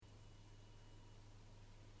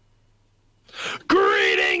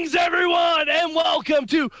everyone, and welcome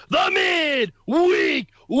to the Midweek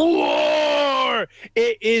War.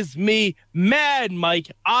 It is me, Mad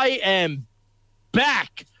Mike. I am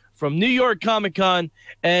back from New York Comic Con,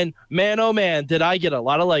 and man, oh man, did I get a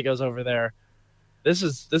lot of Legos over there. This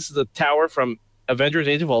is a tower from Avengers: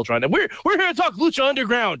 Age of Ultron, and we're here to talk Lucha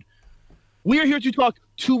Underground. We are here to talk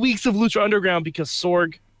 2 weeks of Lucha Underground because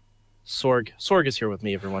Sorg is here with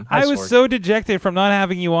me, everyone. Hi, I was Sorg. so dejected from not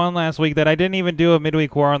having you on last week that I didn't even do a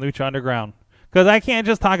midweek war on Lucha Underground. Because I can't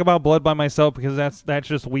just talk about blood by myself because that's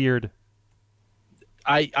just weird.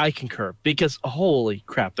 I concur because holy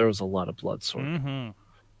crap, there was a lot of blood, Sorg. Mm-hmm.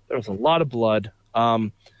 There was a lot of blood. All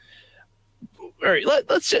right,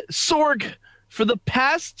 let's Sorg, for the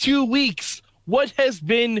past 2 weeks, what has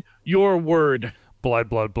been your word? Blood.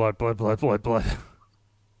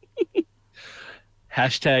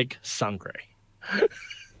 Hashtag sangre.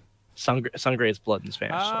 Sangre is blood in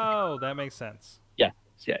Spanish. Oh, that makes sense.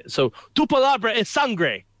 Yeah. So, tu palabra es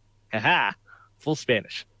sangre. Haha. Full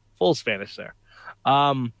Spanish there.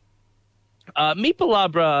 Mi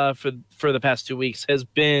palabra for the past 2 weeks has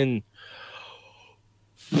been...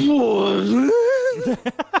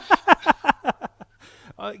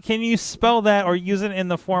 Can you spell that or use it in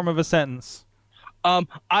the form of a sentence?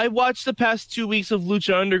 I watched the past 2 weeks of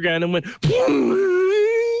Lucha Underground and went...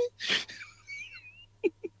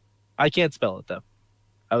 I can't spell it, though.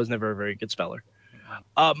 I was never a very good speller.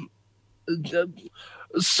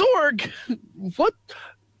 Sorg, what?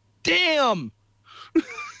 Damn!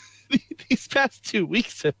 These past 2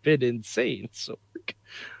 weeks have been insane, Sorg.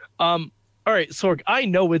 All right, Sorg, I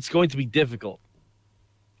know it's going to be difficult.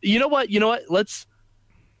 You know what? Let's...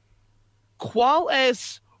 ¿Cuál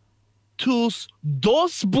es tus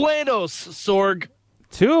dos buenos, Sorg?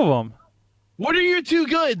 Two of them. What are your two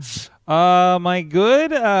goods? My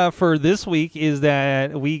good for this week is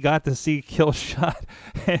that we got to see Killshot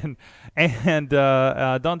and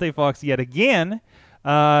Dante Fox yet again.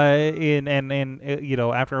 After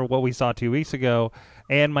what we saw 2 weeks ago,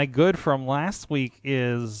 and my good from last week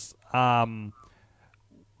is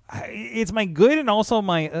it's my good and also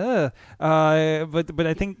my but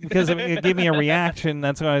I think because it gave me a reaction,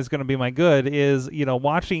 that's why it's going to be my good is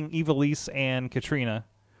watching Ivelisse and Katrina.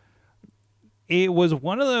 It was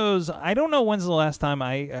one of those. I don't know when's the last time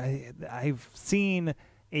I've seen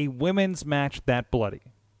a women's match that bloody,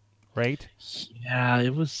 right? Yeah,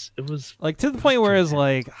 it was like to the point where it's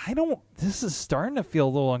like this is starting to feel a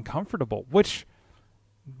little uncomfortable, which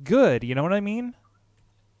good, you know what I mean?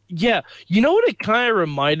 Yeah, you know what it kind of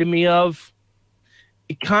reminded me of?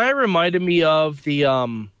 It kind of reminded me of the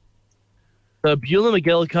Beulah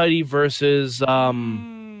McGillicuddy versus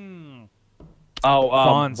Fonz.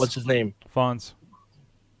 What's his name? Fonz.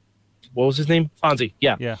 What was his name? Fonzie.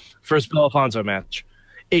 Yeah. First Bill Alfonso match.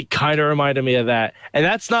 It kind of reminded me of that, and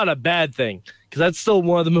that's not a bad thing because that's still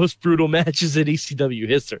one of the most brutal matches in ECW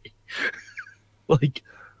history. like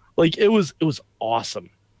it was awesome.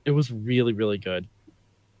 It was really, really good.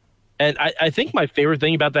 And I think my favorite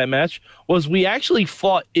thing about that match was we actually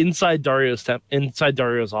fought inside Dario's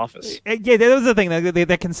office. Yeah, that was the thing.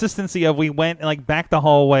 That consistency of we went back the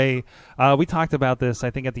hallway. We talked about this, I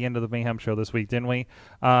think, at the end of the Mayhem show this week, didn't we?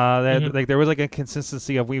 There was a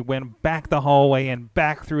consistency of we went back the hallway and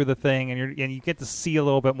back through the thing, and you get to see a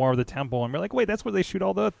little bit more of the temple, and we're like, wait, that's where they shoot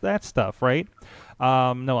all that stuff, right?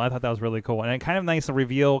 No, I thought that was really cool, and kind of nice, a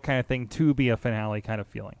reveal kind of thing to be a finale kind of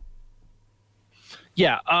feeling.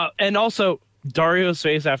 Yeah, and also Dario's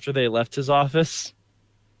face after they left his office.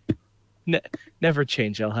 Never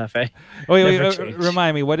change, El Jefe. Wait,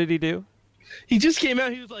 remind me, what did he do? He just came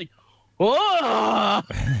out, he was like, whoa!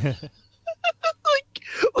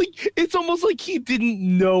 like it's almost like he didn't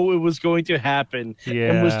know it was going to happen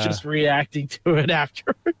and was just reacting to it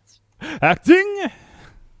afterwards. Acting?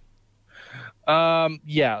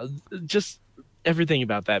 Yeah, just... everything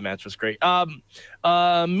about that match was great.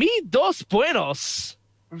 Mi dos buenos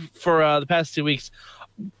for the past 2 weeks.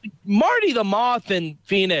 Marty the Moth and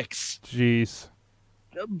Phoenix. Jeez.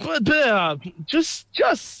 But just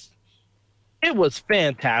it was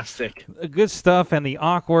fantastic. Good stuff, and the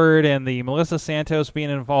awkward and the Melissa Santos being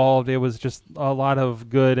involved. It was just a lot of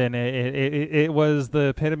good, and it was the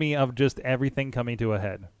epitome of just everything coming to a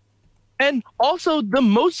head. And also the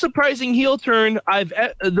most surprising face turn I've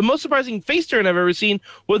ever seen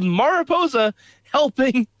with Mariposa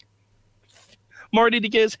helping Marty to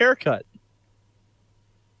get his haircut.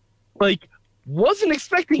 Wasn't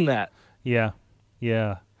expecting that. Yeah.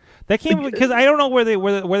 That came because I don't know where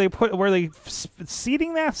they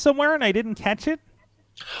seating that somewhere, and I didn't catch it.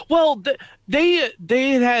 Well, they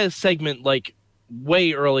had a segment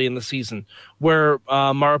way early in the season where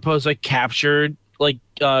Mariposa captured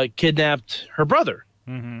kidnapped her brother,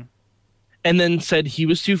 Mm-hmm. and then said he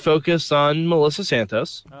was too focused on Melissa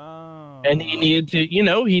Santos, and he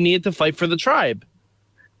needed to fight for the tribe,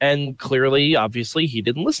 and clearly, obviously, he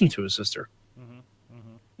didn't listen to his sister.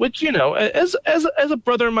 Which, as a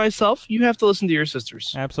brother myself, you have to listen to your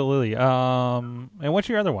sisters. Absolutely. And what's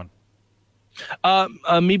your other one?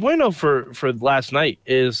 Mi bueno for last night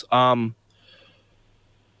is the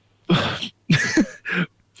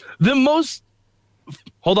most.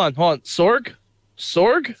 Hold on.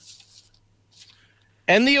 Sorg,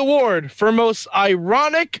 and the award for most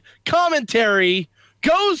ironic commentary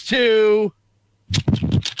goes to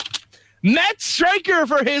Matt Striker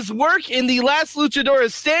for his work in the last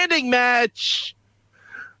Luchadores standing match.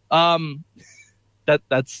 That's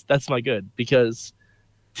my good, because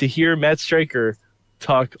to hear Matt Striker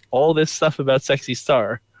talk all this stuff about Sexy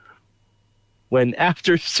Star when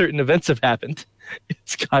after certain events have happened,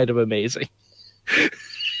 it's kind of amazing.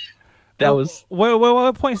 That was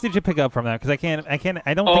what points did you pick up from that? Because I don't think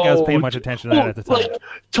I was paying much attention to that at the time. Like,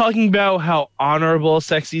 talking about how honorable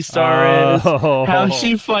Sexy Star is, how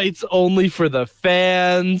she fights only for the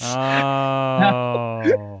fans.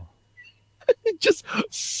 Just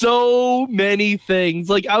so many things.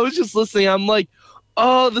 Like, I was just listening. I'm like,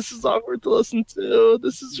 oh, this is awkward to listen to.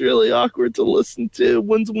 This is really awkward to listen to.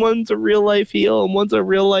 One's a real life heel and one's a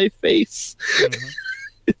real life face. Mm-hmm.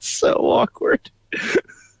 It's so awkward.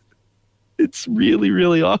 It's really,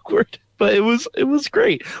 really awkward, but it was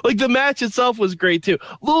great. Like, the match itself was great too.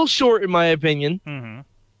 A little short in my opinion. Mm-hmm. A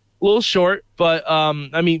little short, but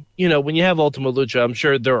I mean, when you have Ultima Lucha, I'm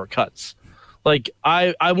sure there are cuts. Like,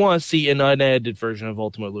 I want to see an unedited version of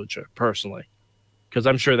Ultima Lucha personally, because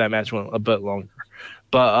I'm sure that match went a bit longer.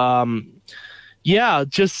 But yeah,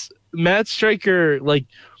 just Matt Striker, like,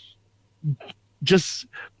 just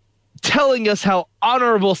telling us how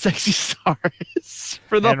honorable Sexy Star is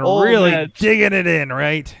for the whole really match. Digging it in,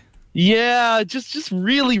 right? Yeah, just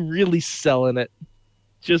really, really selling it.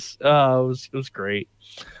 Just it was great.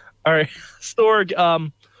 All right, Sorg,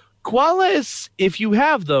 ¿cuáles, if you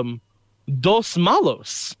have them, dos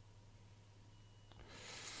malos?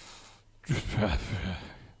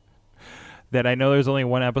 That I know there's only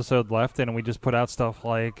one episode left, and we just put out stuff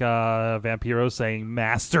like Vampiro saying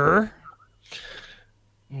 "Master."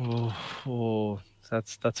 Oh,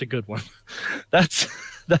 that's a good one.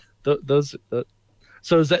 Those.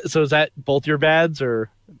 So is that both your bads or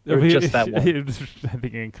just that one? I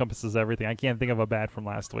think it encompasses everything. I can't think of a bad from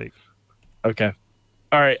last week. Okay.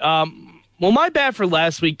 All right. Well, my bad for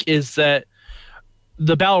last week is that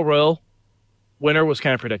the Battle Royal winner was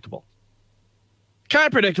kind of predictable.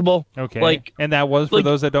 Okay. And that was for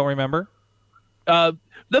those that don't remember? The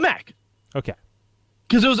Mac. Okay.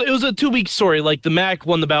 Because it was a 2-week story. Like, the Mac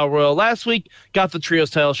won the Battle Royal last week, got the Trios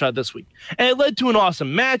title shot this week. And it led to an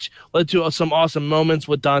awesome match, led to some awesome moments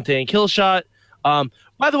with Dante and Killshot.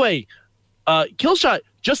 By the way, Killshot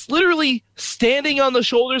just literally standing on the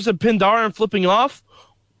shoulders of Pindar and flipping off.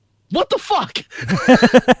 What the fuck?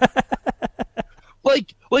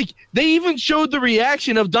 like they even showed the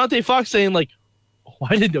reaction of Dante Fox saying, like, oh,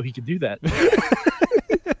 I didn't know he could do that.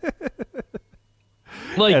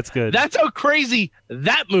 Like, that's good. That's how crazy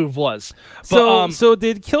that move was. But, so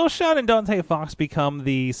did Killshot and Dante Fox become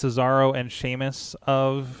the Cesaro and Sheamus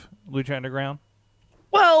of Lucha Underground?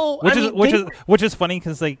 Well, which is funny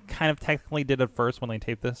because they kind of technically did it first when they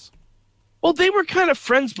taped this. Well, they were kind of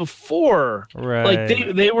friends before, right? Like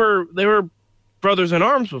they were brothers in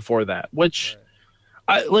arms before that, which.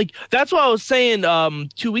 Right. That's what I was saying 2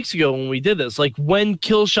 weeks ago when we did this. Like, when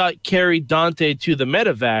Killshot carried Dante to the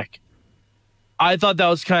medevac, I thought that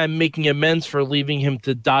was kind of making amends for leaving him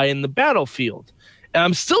to die in the battlefield. And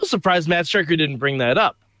I'm still surprised Matt Striker didn't bring that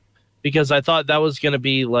up, because I thought that was going to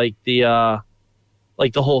be like the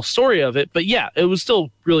whole story of it. But yeah, it was still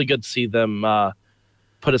really good to see them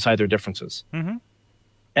put aside their differences. Mm-hmm.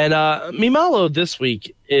 And Mimalo this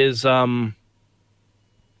week is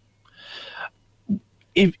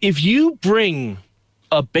if you bring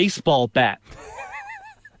a baseball bat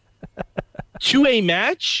to a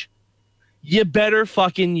match, you better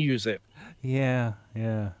fucking use it. Yeah.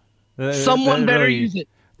 Someone better use it.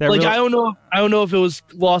 I don't know if it was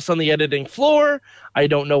lost on the editing floor. I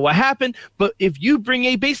don't know what happened. But if you bring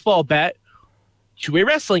a baseball bat to a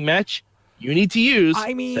wrestling match, you need to use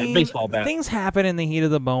that baseball bat. Things happen in the heat of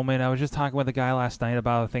the moment. I was just talking with a guy last night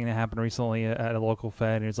about a thing that happened recently at a local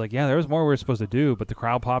fed, and he's like, yeah, there was more we were supposed to do, but the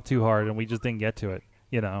crowd popped too hard, and we just didn't get to it,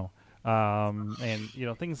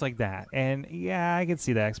 and things like that. And yeah, I can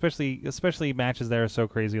see that, especially matches that are so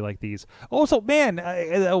crazy like these. Also, man,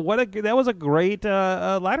 that was a great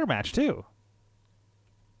ladder match too.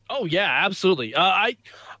 Oh yeah, absolutely. I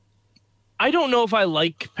don't know if I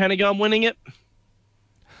like Pentagon winning it.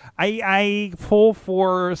 I pull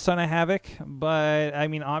for Son of Havoc, but I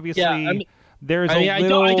mean, obviously, there's a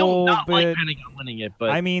little I don't not bit. like Pentagon winning it,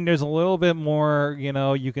 but I mean, there's a little bit more.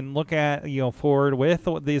 You can look at forward with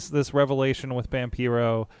this revelation with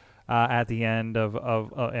Vampiro at the end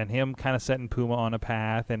of and him kind of setting Puma on a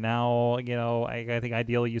path, and now I think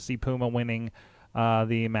ideally you see Puma winning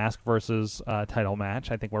the Mask versus title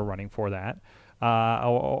match. I think we're running for that.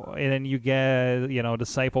 And then you get,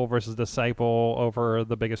 Disciple versus Disciple over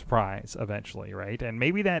the biggest prize eventually, right? And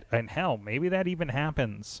maybe that even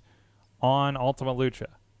happens on Ultima Lucha.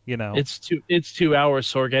 It's 2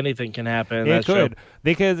 hours, Sorg. Anything can happen. It could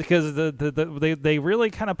because they really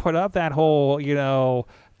kind of put up that whole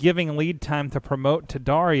giving lead time to promote to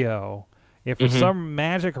Dario. If for some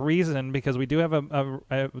magic reason, because we do have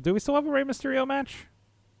do we still have a Rey Mysterio match?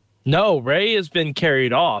 No, Ray has been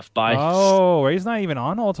carried off by. Oh, Ray's not even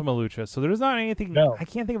on Ultima Lucha, so there's not anything. No. I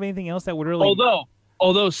can't think of anything else that would really.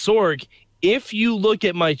 Although Sorg, if you look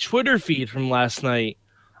at my Twitter feed from last night,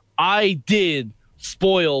 I did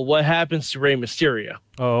spoil what happens to Rey Mysterio.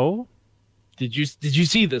 Oh, did you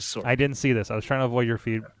see this, Sorg? I didn't see this. I was trying to avoid your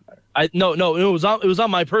feed. No, it was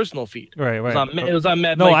on my personal feed. Right. It was on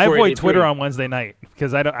Mad No, Mike I avoid 483. Twitter on Wednesday night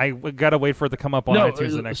because I gotta wait for it to come up on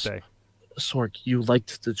iTunes the next day. Sorg, you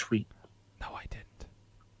liked the tweet. No, I didn't.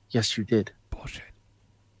 Yes, you did. Bullshit.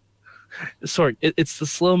 Sorg, it's the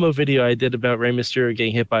slow-mo video I did about Rey Mysterio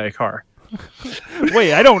getting hit by a car.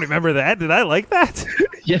 Wait, I don't remember that. Did I like that?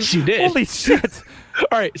 Yes, you did. Holy shit!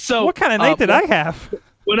 All right, so what kind of night did I have?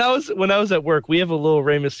 When I was at work, we have a little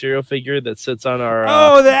Rey Mysterio figure that sits on our.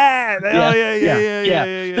 Yeah.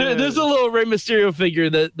 There's a little Rey Mysterio figure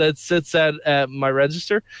that sits at my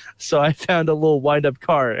register. So I found a little wind-up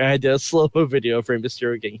car, and I did a slow-mo video of Rey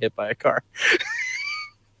Mysterio getting hit by a car.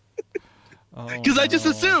 Because I just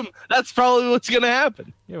assume that's probably what's going to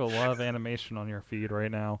happen. You have a lot of animation on your feed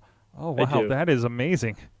right now. Oh wow, that is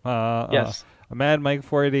amazing. Yes, Mad Mike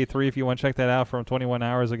 483. If you want to check that out from 21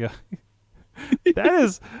 hours ago. That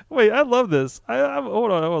is I love this.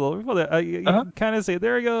 Hold on. You can kind of say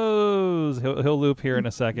there he goes. He'll loop here in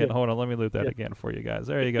a second. Yeah. Hold on, let me loop that again for you guys.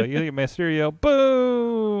 There you go. You get Mysterio.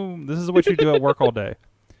 Boom. This is what you do at work all day.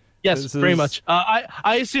 Yes, very much.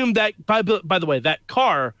 I assume that by the way, that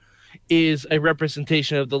car is a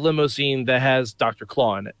representation of the limousine that has Dr.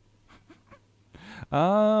 Claw in it.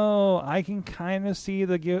 Oh, I can kind of see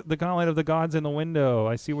the Gauntlet of the Gods in the window.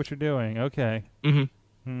 I see what you're doing. Okay.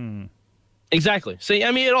 Exactly. See,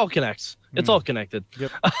 I mean, it all connects. It's all connected.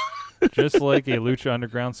 Yep. Just like a Lucha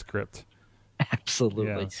Underground script.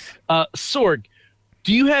 Absolutely. Yes. Sorg,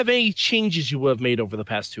 do you have any changes you have made over the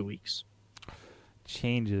past 2 weeks?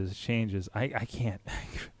 Changes. I can't.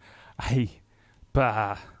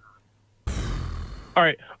 All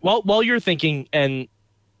right. Well, while you're thinking and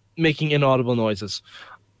making inaudible noises,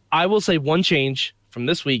 I will say one change from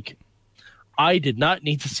this week. I did not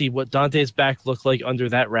need to see what Dante's back looked like under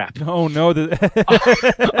that wrap. Oh no!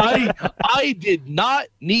 I did not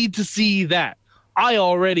need to see that. I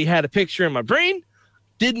already had a picture in my brain.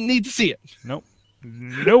 Didn't need to see it. Nope.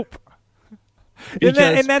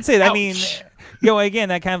 And that's it. Ouch. I mean, again,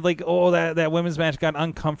 that kind of like that women's match got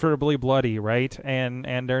uncomfortably bloody, right?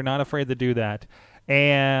 And they're not afraid to do that.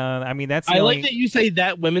 And I mean, like that you say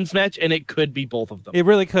that women's match, and it could be both of them. It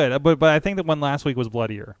really could, but I think the one last week was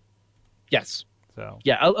bloodier. Yes. So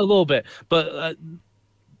yeah, a little bit, but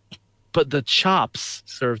the chops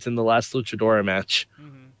served in the last Luchadora match.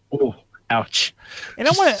 Oh, ouch! And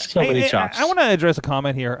I want to address a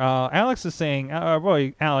comment here. Alex is saying,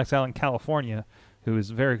 Alex out in California, who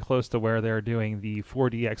is very close to where they're doing the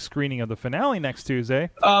 4DX screening of the finale next Tuesday.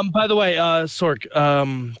 By the way,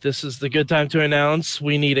 Sorg, this is the good time to announce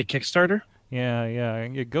we need a Kickstarter. Yeah.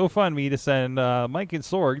 GoFundMe to send Mike and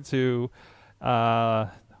Sorg to.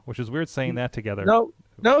 Which is weird saying that together. No,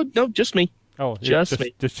 just me. Oh, just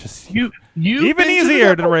me. Just you. Even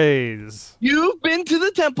easier to raise. You've been to the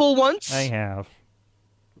temple once. I have.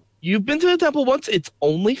 You've been to the temple once. It's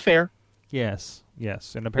only fair. Yes,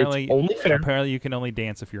 and apparently, it's only fair. Apparently, you can only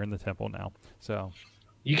dance if you're in the temple now. So,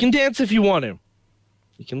 you can dance if you want to.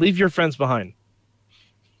 You can leave your friends behind.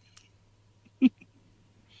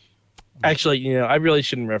 Actually, I really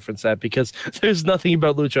shouldn't reference that because there's nothing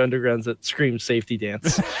about Lucha Undergrounds that screams safety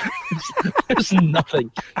dance. There's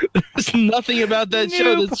nothing. There's nothing about that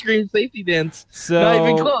show that screams safety dance. Not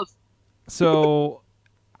even close. So,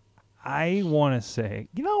 I want to say,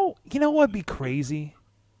 you know what'd be crazy?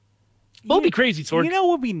 What would be crazy, Sorg? You know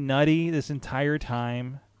what would be nutty this entire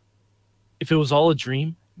time? If it was all a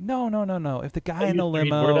dream? No. If the guy in You the read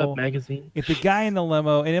Word Up limo, magazine. if the guy in the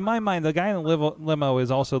limo, and in my mind, the guy in the limo is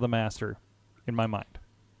also the master, in my mind.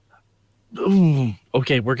 Ooh,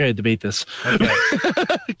 okay, we're gonna debate this. Okay.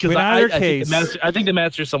 Because In either case, I think the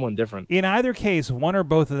master is someone different. In either case, one or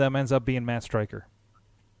both of them ends up being Matt Stryker.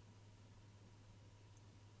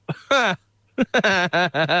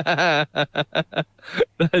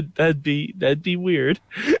 That'd be weird.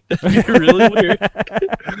 That'd be really weird.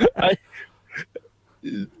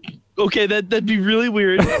 Okay, that'd be really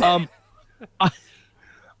weird.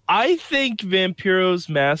 I think Vampiro's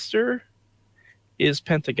master is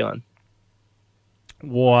Pentagon.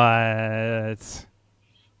 What?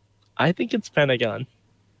 I think it's Pentagon.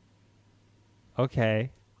 Okay.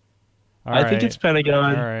 I think it's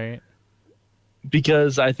Pentagon. All right.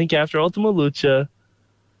 Because I think after Ultima Lucha,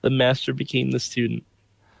 the master became the student.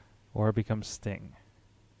 Or it becomes Sting.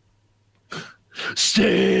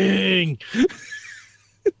 Sting!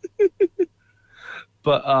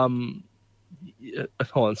 But, hold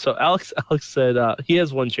on. So Alex said he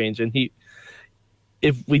has one change, and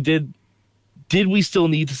if we did we still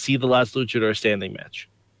need to see the last Luchador standing match?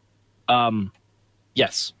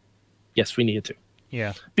 Yes, we needed to.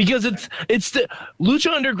 Yeah, because it's the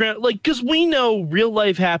Lucha Underground, like, because we know real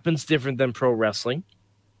life happens different than pro wrestling.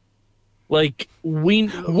 Like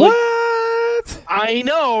what? I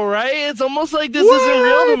know, right? It's almost like this isn't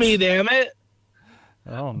real to me. Damn it!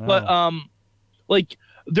 Oh no! But like,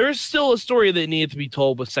 there's still a story that needed to be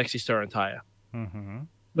told with Sexy Star and Taya. Mm-hmm.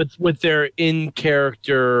 With their in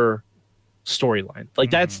character storyline,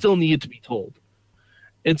 like that still needed to be told.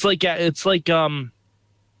 It's like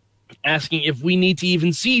asking if we need to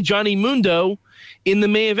even see Johnny Mundo in the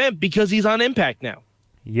main event because he's on Impact now.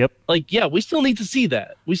 Yep. Like, yeah, we still need to see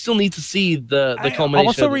that. We still need to see the culmination.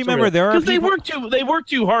 Also remember there are because they work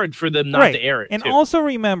too hard for them not to air it. And too. also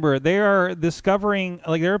remember they are discovering,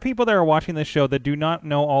 like, there are people that are watching this show that do not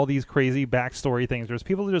know all these crazy backstory things. There's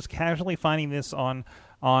people that are just casually finding this on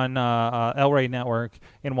El Rey Network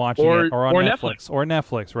and watching it, or on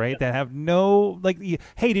Netflix, right? That have no, like,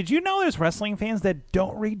 hey, did you know there's wrestling fans that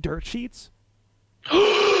don't read dirt sheets?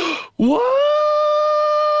 What?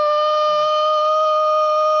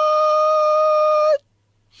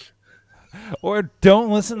 Or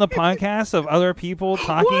don't listen to podcasts of other people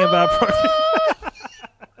talking about.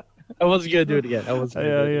 I wasn't gonna do it again.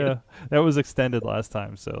 That was extended last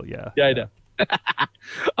time, so yeah. Yeah, I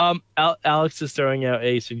know. Alex is throwing out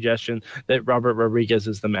a suggestion that Robert Rodriguez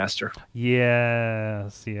is the master.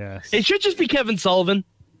 Yes. It should just be Kevin Sullivan.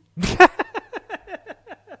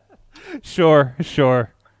 Sure.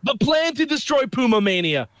 The plan to destroy Puma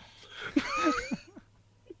Mania.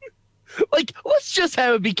 Like, let's just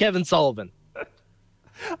have it be Kevin Sullivan.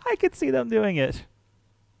 I could see them doing it.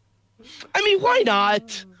 I mean, why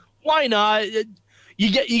not? Why not?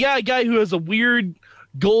 You got a guy who has a weird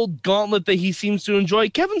gold gauntlet that he seems to enjoy.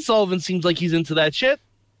 Kevin Sullivan seems like he's into that shit.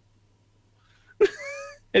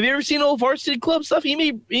 Have you ever seen old Varsity Club stuff?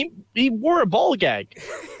 He wore a ball gag.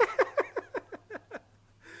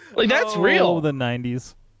 Like, that's real. The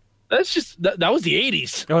 90s. That's just that was the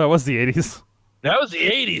 80s. Oh, that was the 80s. That was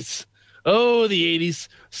the 80s. Oh, the 80s.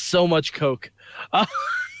 So much coke.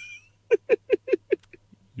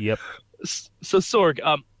 Yep. So Sorg,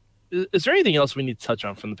 is there anything else we need to touch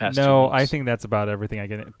on from the past 2 weeks? No, I think that's about everything I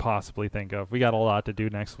can possibly think of. We got a lot to do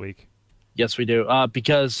next week. Yes, we do.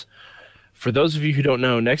 Because for those of you who don't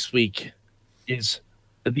know, next week is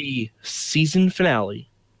the season finale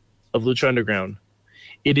of Lucha Underground.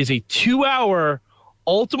 It is a 2-hour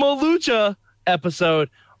Ultima Lucha episode.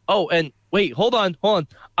 Oh, and wait, hold on.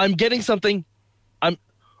 I'm getting something. I'm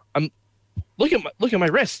look at my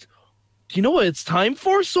wrist. Do you know what it's time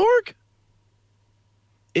for, Sorg?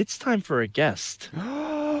 It's time for a guest.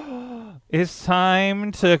 It's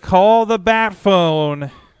time to call the bat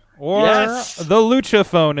phone, or the Lucha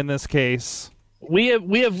phone in this case. We have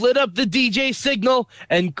lit up the DJ signal,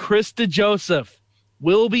 and Krista Joseph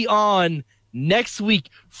will be on next week,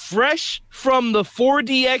 fresh from the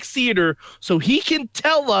 4DX theater, so he can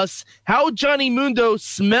tell us how Johnny Mundo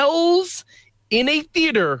smells in a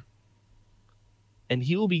theater, and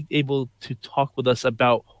he will be able to talk with us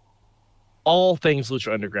about all things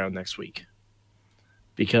Lucha Underground next week,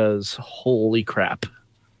 because holy crap,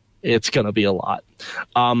 it's gonna be a lot.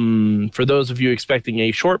 For those of you expecting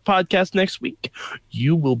a short podcast next week,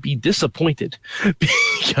 you will be disappointed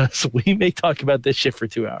because we may talk about this shit for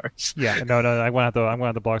 2 hours. Yeah, no, I'm gonna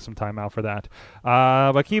have to block some time out for that.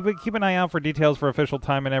 But keep an eye out for details for official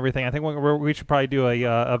time and everything. I think we should probably do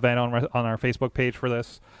a event on our Facebook page for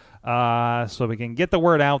this, so we can get the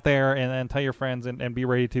word out there and tell your friends and be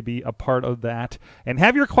ready to be a part of that. And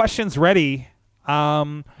have your questions ready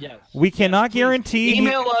Yes. We cannot Please guarantee.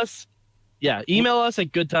 Email us. Yeah, email us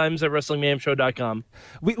at goodtimes@wrestlingmayhemshow.com.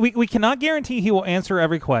 We cannot guarantee he will answer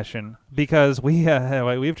every question because we've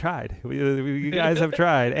tried. You guys have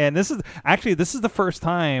tried, and this is the first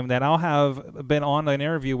time that I'll have been on an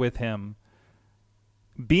interview with him.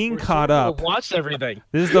 Being caught up. Watched everything.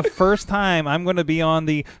 This is the first time I'm going to be on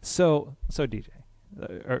the so DJ.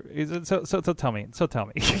 So tell me.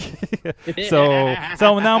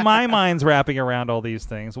 So now my mind's wrapping around all these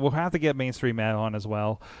things. We'll have to get Mainstream Matt on as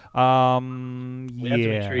well. We have to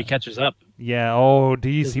make sure he catches up. Yeah. Oh,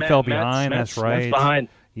 geez, he fell behind. That's right. Matt's behind.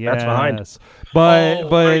 Yes. That's behind.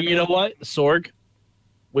 But you know what, Sorg?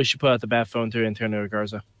 We should put out the bat phone to Antonio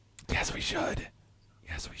Garza. Yes, we should.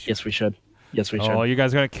 Yes, we should. Oh, you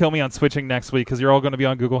guys are going to kill me on switching next week because you're all going to be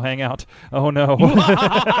on Google Hangout. Oh, no. See,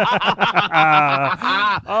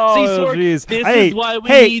 jeez. This is why we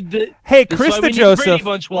need the... Hey, Krista Joseph.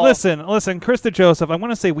 Listen, Krista Joseph, I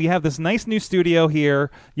want to say we have this nice new studio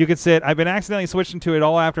here. You could sit. I've been accidentally switching to it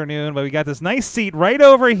all afternoon, but we got this nice seat right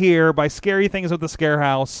over here by Scary Things with the Scare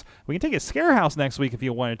House. We can take a Scare House next week if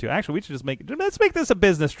you wanted to. Actually, we should just let's make this a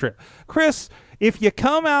business trip. Chris, if you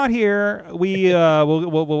come out here,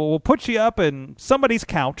 we'll put you up in somebody's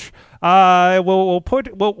couch. We'll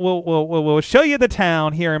show you the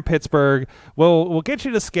town here in Pittsburgh. We'll get you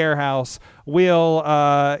to Scare House. We'll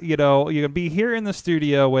you can be here in the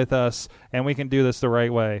studio with us, and we can do this the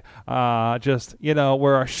right way.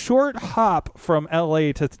 We're a short hop from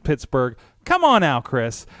L.A. to Pittsburgh. Come on out,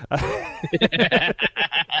 Chris.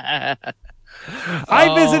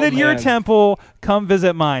 I visited your temple. Come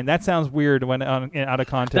visit mine. That sounds weird when out of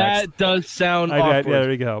context. That does sound awkward. There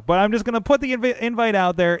we go. But I'm just going to put the invite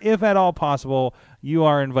out there. If at all possible, you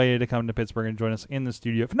are invited to come to Pittsburgh and join us in the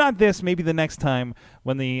studio. If not this, maybe the next time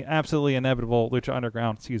when the absolutely inevitable Lucha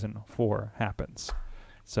Underground Season 4 happens.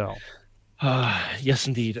 So, yes,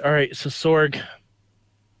 indeed. All right, so Sorg,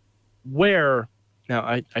 where... Now,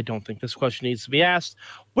 I don't think this question needs to be asked.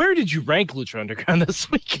 Where did you rank Lucha Underground this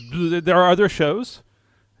week? There are other shows.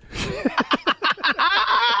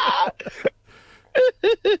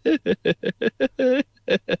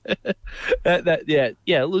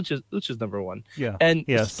 Lucha's number one. Yeah. And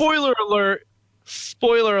spoiler alert,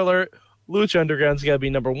 Lucha Underground's got to be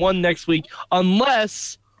number one next week,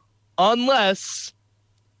 unless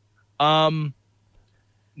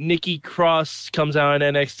Nikki Cross comes out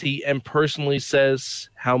on NXT and personally says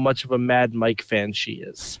how much of a Mad Mike fan she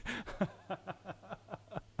is.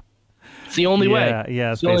 It's the only way.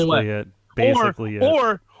 Yeah, it's basically it. Basically it.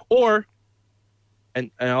 Or, and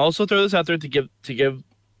I also throw this out there to give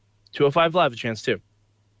 205 Live a chance too.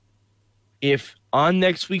 If on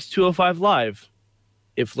next week's 205 Live,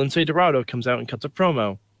 if Lince Dorado comes out and cuts a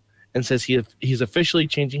promo and says he's officially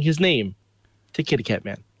changing his name to Kitty Cat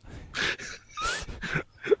Man.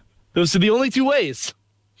 Those are the only two ways.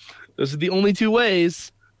 Those are the only two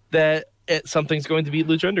ways that something's going to beat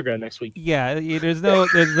Lucha Underground next week. Yeah, there's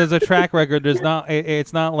a track record.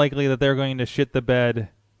 It's not likely that they're going to shit the bed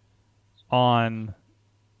on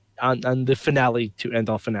the finale to end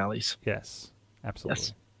all finales. Yes, absolutely.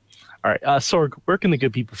 Yes. All right, Sorg, where can the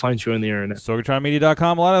good people find you on the internet?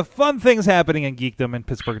 SorgatronMedia.com. A lot of fun things happening in geekdom and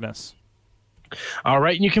Pittsburghness. All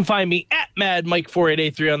right, and you can find me at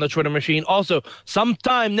MadMike4883 on the Twitter machine. Also,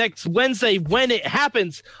 sometime next Wednesday, when it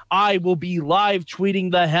happens, I will be live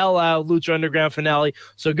tweeting the hell out Lucha Underground finale.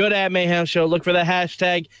 So go to @Mayhem Show, look for the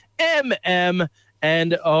hashtag MM,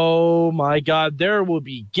 and oh my God, there will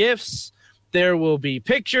be GIFs, there will be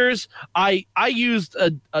pictures. I used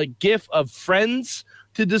a GIF of Friends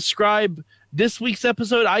to describe this week's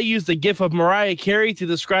episode. I used a GIF of Mariah Carey to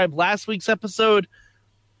describe last week's episode.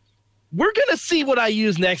 We're going to see what I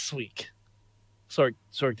use next week. Sorry,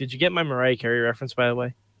 did you get my Mariah Carey reference, by the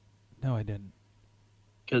way? No, I didn't.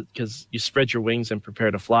 Because you spread your wings and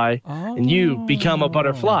prepare to fly, and you become a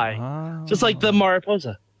butterfly, just like the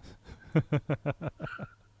Mariposa.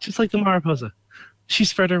 Just like the Mariposa. She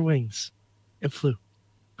spread her wings and flew.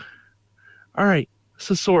 All right,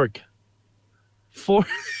 so Sorg.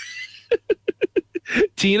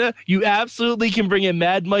 Tina, you absolutely can bring a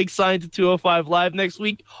Mad Mike sign to 205 Live next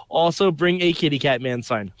week. Also bring a Kitty Cat Man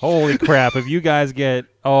sign. Holy crap. If you guys get,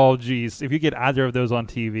 if you get either of those on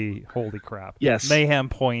TV, holy crap. Yes. Mayhem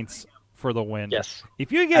points for the win. Yes.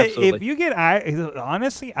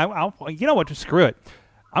 Honestly, I'll you know what, just screw it.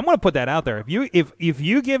 I'm going to put that out there. If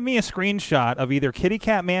you give me a screenshot of either Kitty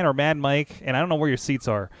Cat Man or Mad Mike, and I don't know where your seats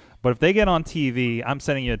are, but if they get on TV, I'm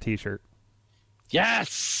sending you a t-shirt.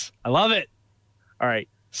 Yes. I love it. All right,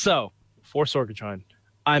 so for Sorgatron,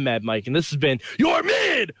 I'm Mad Mike, and this has been your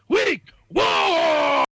Midweek War!